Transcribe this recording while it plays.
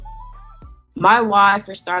My why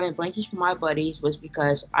for starting Blankies for My Buddies was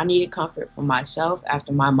because I needed comfort for myself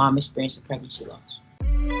after my mom experienced a pregnancy loss.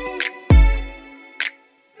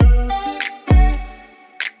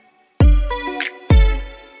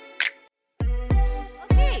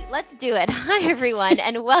 Okay, let's do it. Hi, everyone,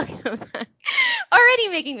 and welcome back. Already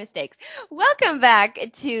making mistakes. Welcome back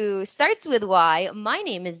to Starts With Why. My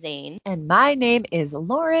name is Zane. And my name is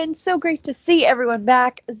Lauren. So great to see everyone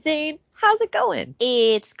back. Zane, how's it going?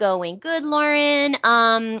 It's going good, Lauren.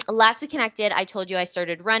 Last we connected, I told you I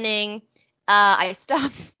started running. I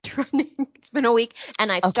stopped running. It's been a week,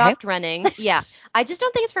 and I've stopped running. Yeah, I just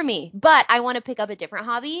don't think it's for me. But I want to pick up a different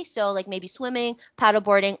hobby. So like maybe swimming,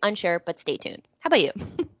 paddleboarding, unsure, but stay tuned. How about you?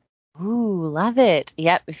 Ooh, love it.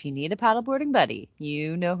 Yep, if you need a paddleboarding buddy,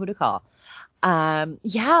 you know who to call.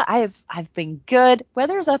 Yeah, I've been good.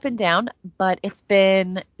 Weather's up and down, but it's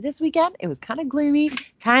been this weekend. It was kind of gloomy,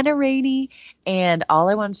 kind of rainy, and all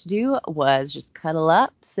I wanted to do was just cuddle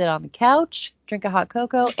up, sit on the couch, drink a hot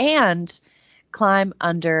cocoa, and climb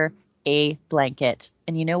under a blanket.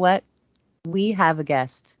 And you know what? We have a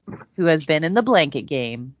guest who has been in the blanket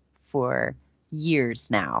game for years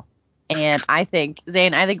now. And I think,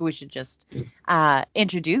 Zane, we should just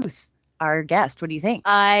introduce our guest. What do you think?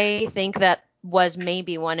 I think that was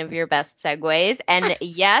maybe one of your best segues. And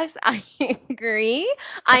yes, I agree.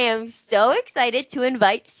 I am so excited to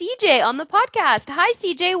invite CJ on the podcast. Hi,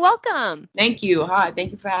 CJ. Welcome. Thank you. Hi.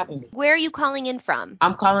 Thank you for having me. Where are you calling in from?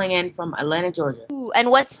 I'm calling in from Atlanta, Georgia. Ooh,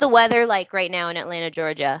 and what's the weather like right now in Atlanta,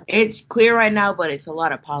 Georgia? It's clear right now, but it's a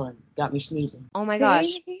lot of pollen. Got me sneezing. Oh my gosh.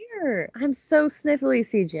 Same here. I'm so sniffly,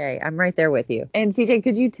 CJ. I'm right there with you. And CJ,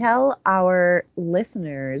 could you tell our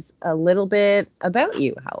listeners a little bit about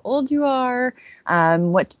you, how old you are,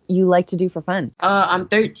 what you like to do for fun? I'm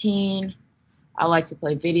 13. I like to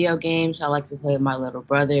play video games. I like to play with my little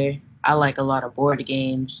brother. I like a lot of board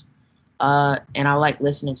games. And I like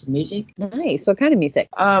listening to music. Nice. What kind of music?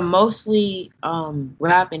 Mostly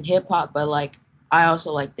rap and hip hop, but like I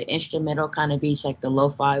also like the instrumental kind of beats, like the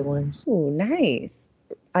lo-fi ones. Ooh, nice.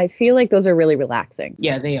 I feel like those are really relaxing.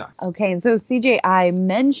 Yeah, they are. Okay, and so CJ, I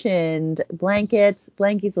mentioned blankies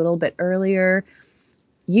a little bit earlier.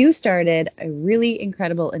 You started a really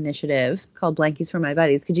incredible initiative called Blankies for My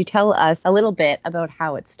Buddies. Could you tell us a little bit about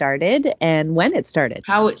how it started and when it started?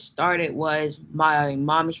 How it started was my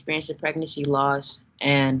mom experienced a pregnancy loss,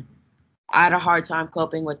 and I had a hard time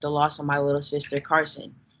coping with the loss of my little sister,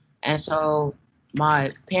 Carson. And so my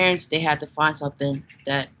parents, they had to find something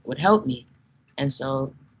that would help me. And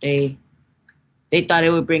so they thought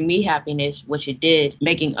it would bring me happiness, which it did,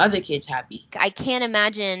 making other kids happy. I can't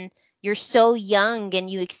imagine you're so young and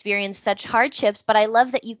you experienced such hardships, but I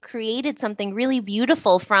love that you created something really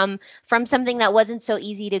beautiful from something that wasn't so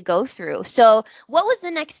easy to go through. So what was the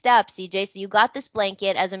next step, CJ? So you got this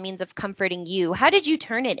blanket as a means of comforting you. How did you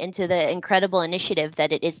turn it into the incredible initiative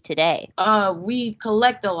that it is today? We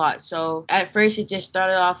collect a lot. So at first it just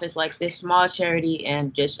started off as like this small charity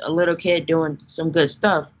and just a little kid doing some good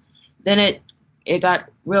stuff. Then it got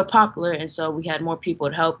real popular, and so we had more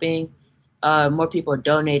people helping, more people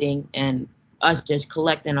donating, and us just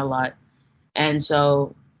collecting a lot. And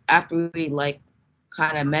so after we like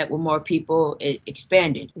kind of met with more people, it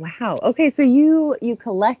expanded. Wow. Okay, so you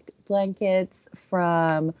collect blankets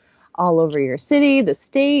from all over your city, the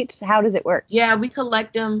state. How does it work? Yeah, we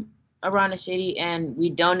collect them around the city and we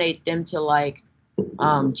donate them to like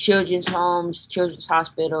children's homes, children's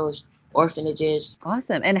hospitals, orphanages.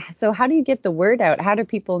 Awesome. And so how do you get the word out? How do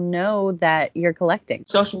people know that you're collecting?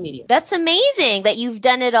 Social media. That's amazing that you've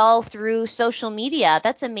done it all through social media.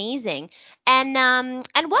 That's amazing. And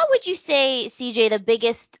what would you say, CJ, the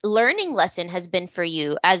biggest learning lesson has been for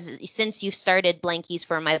you since you started Blankies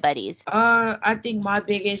for My Buddies? I think my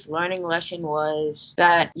biggest learning lesson was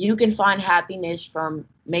that you can find happiness from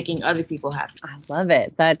making other people happy. I love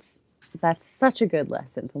it. That's such a good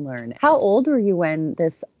lesson to learn. How old were you when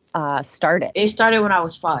this started? It started when I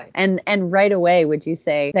was 5. And right away, would you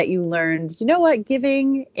say that you learned, you know what,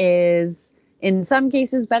 giving is in some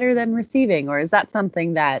cases better than receiving, or is that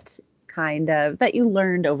something that that you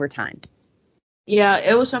learned over time? Yeah,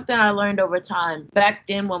 it was something I learned over time. Back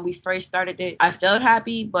then when we first started it, I felt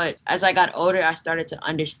happy, but as I got older, I started to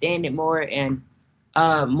understand it more and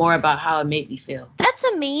more about how it made me feel. That's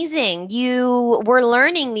amazing. You were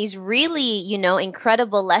learning these really,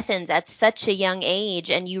 incredible lessons at such a young age,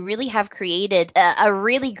 and you really have created a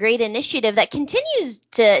really great initiative that continues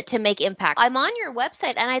to make impact. I'm on your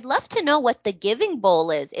website, and I'd love to know what the Giving Bowl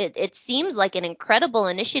is. It seems like an incredible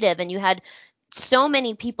initiative, and you had so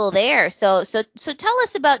many people there. So tell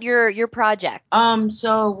us about your project.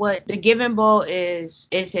 So what the Giving Bowl is,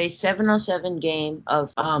 it's a 7-on-7 game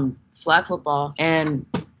of flag football, and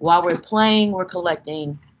while we're playing, we're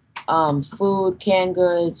collecting food, canned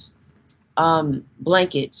goods,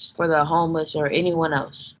 blankets for the homeless or anyone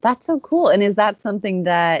else. That's so cool. And is that something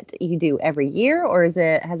that you do every year, or has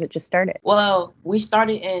it just started? Well, we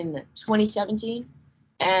started in 2017,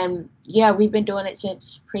 and yeah, we've been doing it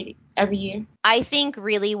since every year. I think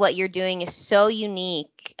really what you're doing is so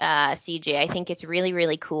unique, CJ. I think it's really,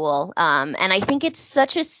 really cool. And I think it's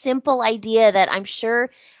such a simple idea that I'm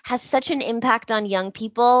sure has such an impact on young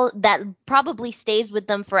people that probably stays with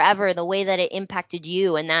them forever, the way that it impacted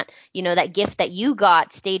you, and that, that gift that you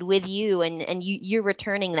got stayed with you, and you're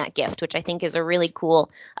returning that gift, which I think is a cool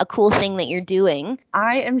thing that you're doing.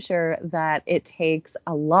 I am sure that it takes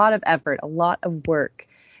a lot of effort, a lot of work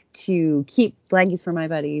to keep Blankies for My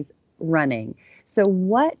Buddies running. So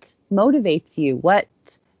what motivates you? What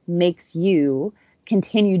makes you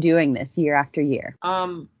continue doing this year after year?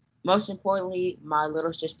 Most importantly, my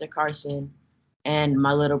little sister Carson and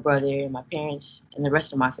my little brother and my parents and the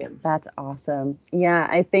rest of my family. That's awesome. Yeah,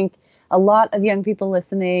 I think a lot of young people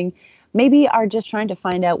listening maybe are just trying to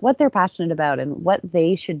find out what they're passionate about and what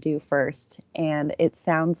they should do first. And it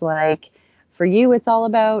sounds like for you, it's all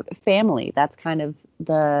about family. That's kind of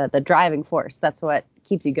the driving force. That's what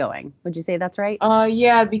keeps you going. Would you say that's right?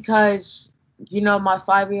 Yeah, because, my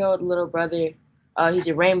 5-year-old little brother, he's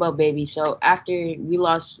a rainbow baby. So after we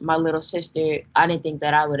lost my little sister, I didn't think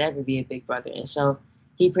that I would ever be a big brother. And so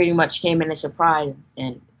he pretty much came in as a surprise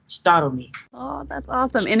and startled me. Oh, that's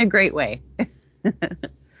awesome. In a great way.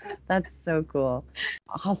 That's so cool.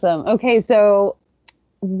 Awesome. Okay, so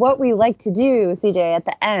what we like to do, CJ, at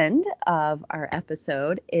the end of our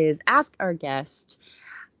episode is ask our guest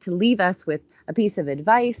to leave us with a piece of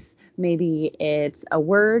advice. Maybe it's a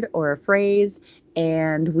word or a phrase,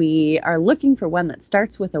 and we are looking for one that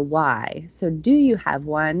starts with a Y. So do you have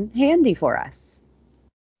one handy for us?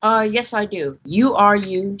 Yes, I do. You are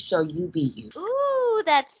you, so you be you. Ooh,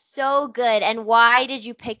 that's so good. And why did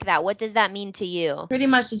you pick that? What does that mean to you? Pretty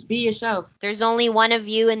much just be yourself. There's only one of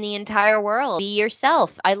you in the entire world. Be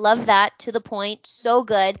yourself. I love that. To the point. So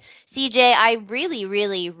good. CJ, I really,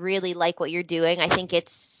 really, really like what you're doing. I think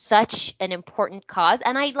it's such an important cause.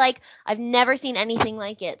 And I've never seen anything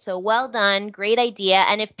like it. So well done. Great idea.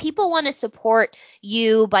 And if people want to support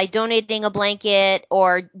you by donating a blanket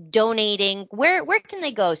or donating, where can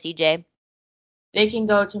they go, CJ? They can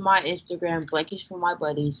go to my Instagram, Blankies for My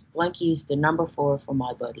Buddies. Blankies, the number 4 for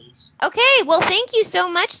my buddies. Okay, well, thank you so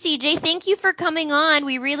much, CJ. Thank you for coming on.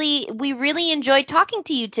 We really enjoyed talking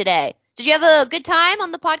to you today. Did you have a good time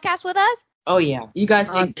on the podcast with us? Oh, yeah. You guys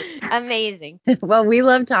Awesome. Amazing. Well, we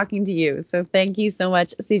love talking to you. So thank you so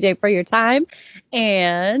much, CJ, for your time.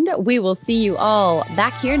 And we will see you all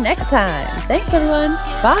back here next time. Thanks, everyone.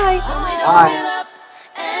 Bye. Bye.